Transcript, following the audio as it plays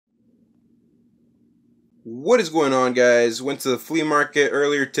What is going on, guys? Went to the flea market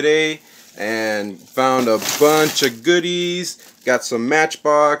earlier today and found a bunch of goodies. Got some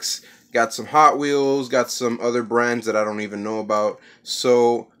Matchbox, got some Hot Wheels, got some other brands that I don't even know about.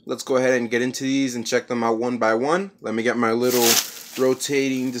 So let's go ahead and get into these and check them out one by one. Let me get my little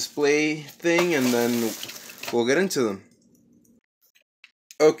rotating display thing and then we'll get into them.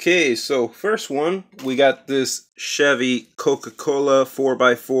 Okay, so first one, we got this Chevy Coca-Cola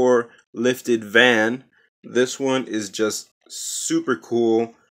 4x4 lifted van. This one is just super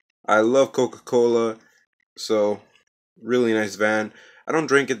cool. I love Coca-Cola, so really nice van. I don't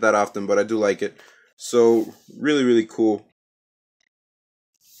drink it that often, but I do like it. So really cool.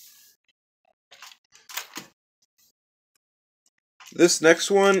 This next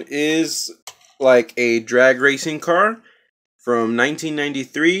one is like a drag racing car from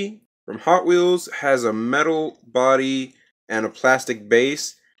 1993 from Hot Wheels. Has a metal body and a plastic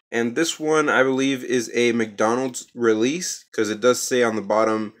base. And this one, I believe, is a McDonald's release because it does say on the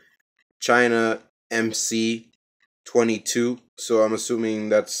bottom China MC 22. So I'm assuming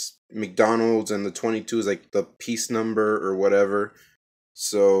that's McDonald's and the 22 is like the piece number or whatever.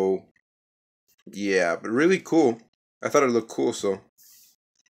 So yeah, but really cool. I thought it looked cool, so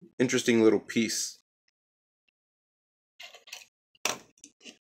interesting little piece.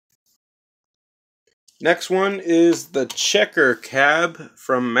 Next one is the checker cab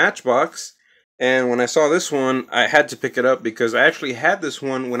from Matchbox. And when I saw this one, I had to pick it up because I actually had this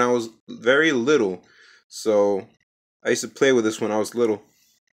one when I was very little. So I used to play with this when I was little.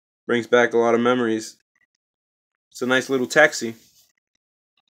 Brings back a lot of memories. It's a nice little taxi.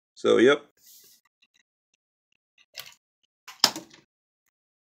 So, yep.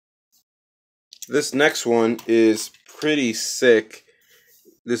 This next one is pretty sick.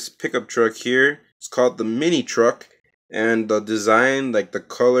 This pickup truck here, it's called the mini truck, and the design, like the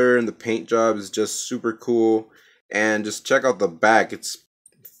color and the paint job, is just super cool. And just check out the back, it's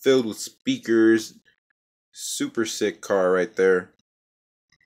filled with speakers. Super sick car right there.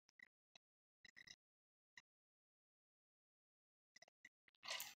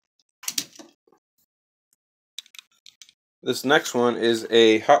 This next one is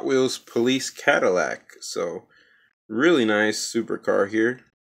a Hot Wheels Police Cadillac. So really nice supercar here.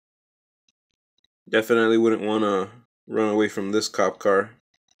 Definitely wouldn't want to run away from this cop car.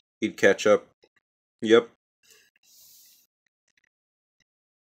 He'd catch up. Yep.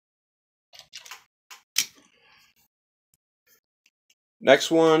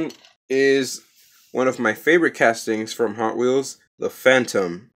 Next one is one of my favorite castings from Hot Wheels, the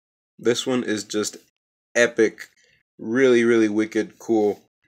Phantom. This one is just epic. Really wicked cool.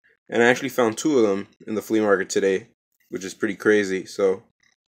 And I actually found two of them in the flea market today, which is pretty crazy. So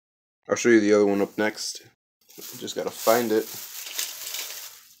I'll show you the other one up next. Just gotta find it.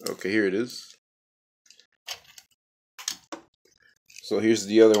 Okay, here it is. So here's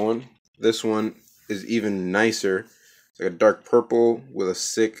the other one. This one is even nicer. It's like a dark purple with a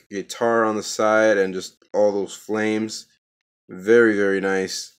sick guitar on the side and just all those flames. Very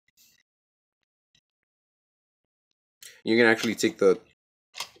nice. You can actually take the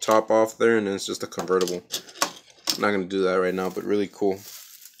top off there and then it's just a convertible. I'm not going to do that right now, but really cool.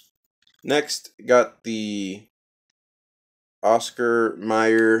 Next, got the Oscar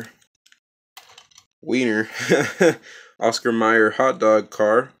Mayer Wiener Oscar Mayer hot dog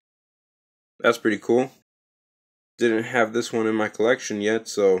car. That's pretty cool. Didn't have this one in my collection yet,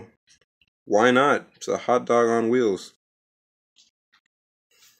 so why not? It's a hot dog on wheels.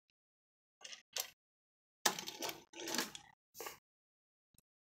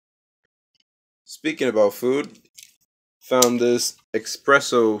 Speaking about food, found this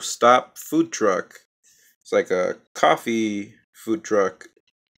espresso stop food truck. It's like a coffee food truck,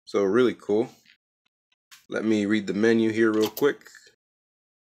 so really cool. Let me read the menu here real quick.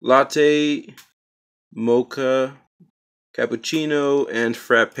 Latte, mocha, cappuccino, and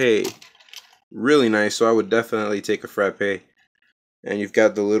frappe. Really nice, so I would definitely take a frappe. And you've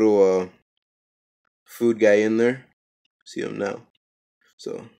got the little food guy in there. See him now.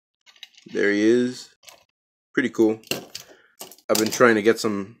 So there he is. Pretty cool. I've been trying to get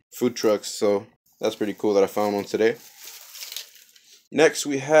some food trucks, so that's pretty cool that I found one today. Next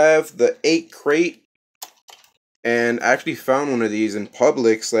we have the 8 crate. And I actually found one of these in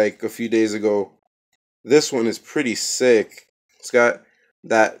Publix like a few days ago. This one is pretty sick. It's got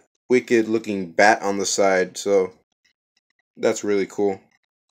that wicked looking bat on the side, so that's really cool.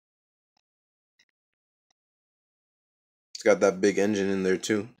 It's got that big engine in there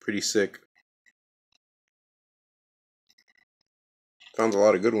too. Pretty sick. Found a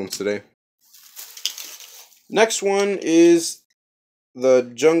lot of good ones today. Next one is the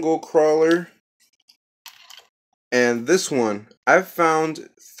Jungle Crawler And this one, I've found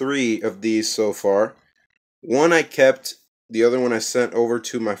 3 of these so far. One I kept, the other one I sent over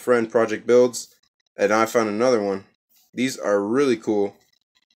to my friend Project Builds, and I found another one. These are really cool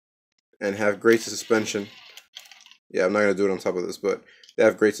and have great suspension. Yeah, I'm not going to do it on top of this, but they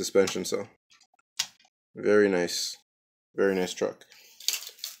have great suspension, so very nice. Very nice truck.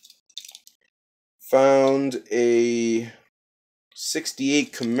 Found a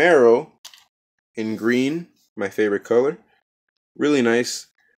 68 Camaro in green, my favorite color. Really nice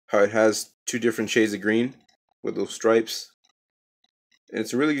how it has 2 different shades of green with those stripes. And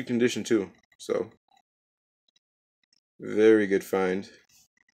it's in really good condition too, so very good find.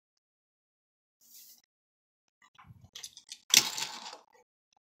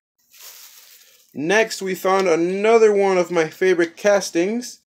 Next, we found another one of my favorite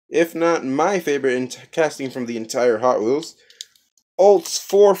castings, if not my favorite casting from the entire Hot Wheels. Ults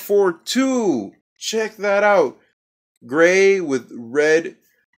 442. Check that out. Gray with red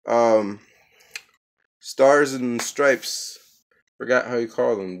stars and stripes. Forgot how you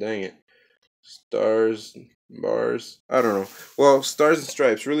call them. Dang it. Stars, bars. I don't know. Well, stars and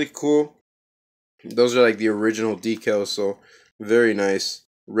stripes. Really cool. Those are like the original decals, so very nice.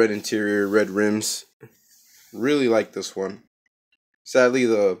 Red interior, red rims. Really like this one. Sadly,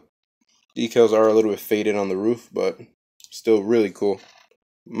 the decals are a little bit faded on the roof, but still really cool.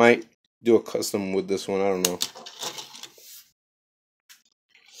 Might do a custom with this one, I don't know.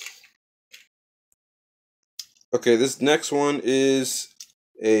 Okay, this next one is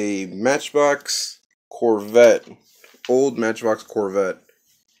a Matchbox Corvette. Old Matchbox Corvette.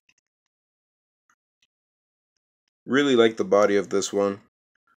 Really like the body of this one.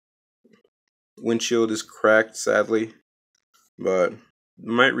 Windshield is cracked, sadly, but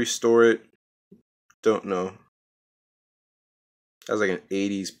might restore it. Don't know. Has like an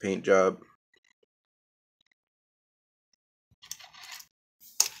 80s paint job.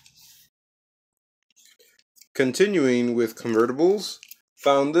 Continuing with convertibles,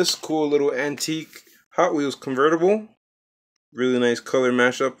 found this cool little antique Hot Wheels convertible. Really nice color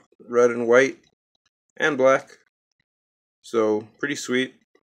mashup, red and white and black. So pretty sweet.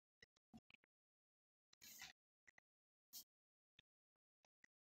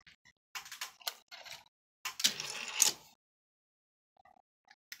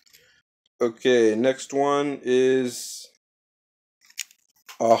 Okay, next one is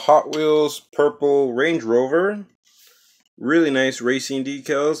a Hot Wheels purple Range Rover. Really nice racing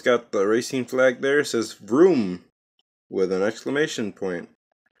decals. Got the racing flag there. It says vroom with an exclamation point.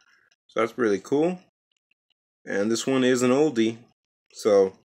 So that's really cool. And this one is an oldie.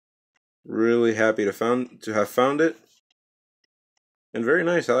 So really happy to have found it. And very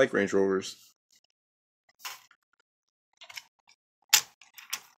nice. I like Range Rovers.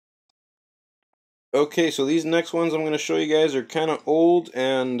 Okay, so these next ones I'm going to show you guys are kind of old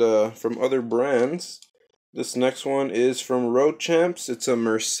and from other brands. This next one is from Road Champs. It's a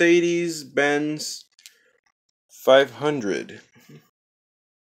Mercedes-Benz 500.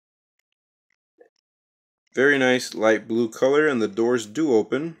 Very nice light blue color, and the doors do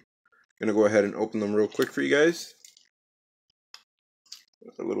open. I'm going to go ahead and open them real quick for you guys.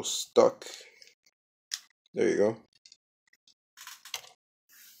 A little stuck. There you go.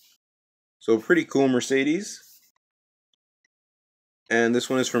 So pretty cool Mercedes. And this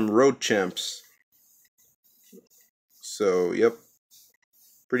one is from Road Champs. So, yep.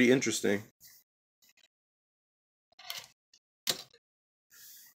 Pretty interesting.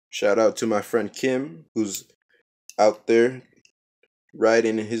 Shout out to my friend Kim, who's out there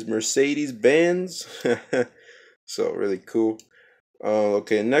riding in his Mercedes-Benz. So, really cool.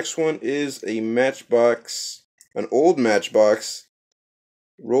 Okay, next one is a Matchbox, an old Matchbox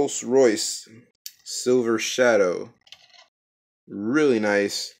Rolls-Royce Silver Shadow. Really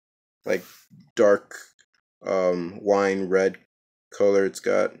nice, like dark wine red color it's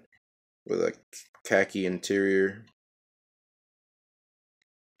got with a khaki interior.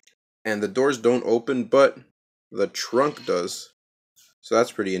 And the doors don't open, but the trunk does. So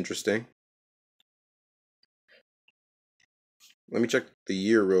that's pretty interesting. Let me check the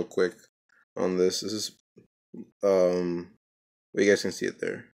year real quick on this. This is well, you guys can see it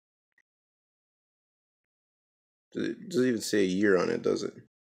there. It doesn't even say a year on it, does it?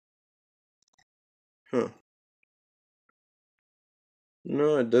 Huh.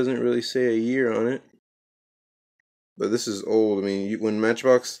 No, it doesn't really say a year on it. But this is old. I mean, when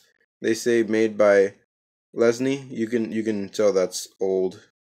Matchbox, they say made by Lesney, you can tell that's old.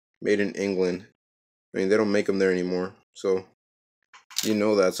 Made in England. I mean, they don't make them there anymore, so you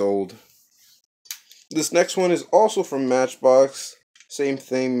know that's old. This next one is also from Matchbox. Same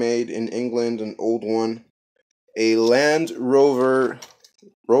thing, made in England, an old one. a Land Rover,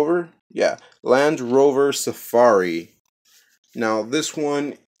 yeah, Land Rover Safari. Now this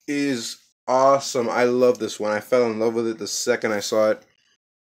one is awesome. I love this one. I fell in love with it the second I saw it.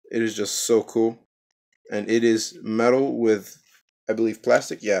 It is just so cool. And it is metal with, I believe,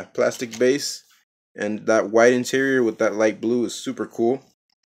 plastic. Yeah, plastic base. And that white interior with that light blue is super cool.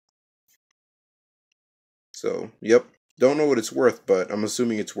 So, yep. Don't know what it's worth, but I'm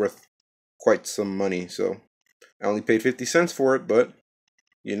assuming it's worth quite some money. So, I only paid 50 cents for it, but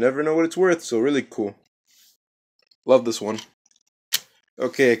you never know what it's worth. So, really cool. Love this one.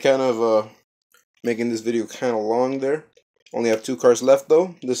 Okay, kind of making this video kind of long there. Only have 2 cars left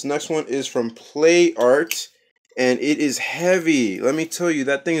though. This next one is from Play Art, and it is heavy. Let me tell you,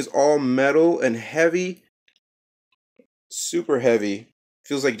 that thing is all metal and heavy. Super heavy.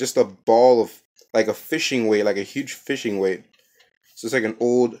 Feels like just a ball of, like a fishing weight, like a huge fishing weight. So it's like an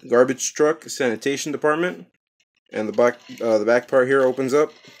old garbage truck, sanitation department. And the back part here opens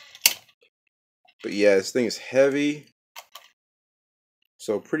up. But yeah, this thing is heavy.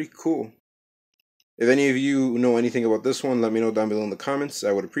 So pretty cool. If any of you know anything about this one, let me know down below in the comments.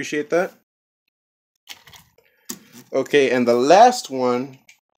 I would appreciate that. Okay, and the last one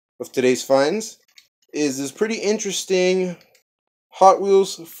of today's finds is this pretty interesting Hot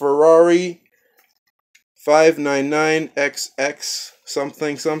Wheels Ferrari 599XX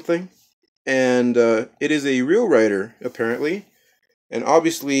something something. And it is a real rider, apparently. And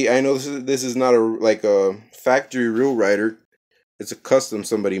obviously, I know this is not a factory real rider. It's a custom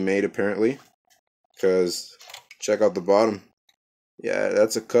somebody made, apparently. Because check out the bottom. Yeah,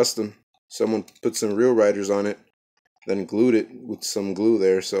 that's a custom. Someone put some real riders on it, then glued it with some glue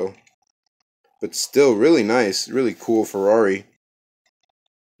there. So, but still really nice, really cool Ferrari.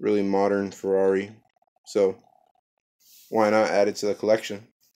 Really modern Ferrari. So, why not add it to the collection?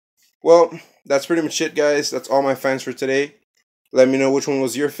 Well, that's pretty much it, guys. That's all my finds for today. Let me know which one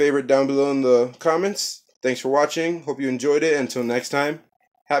was your favorite down below in the comments. Thanks for watching. Hope you enjoyed it. Until next time,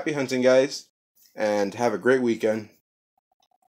 happy hunting, guys, and have a great weekend.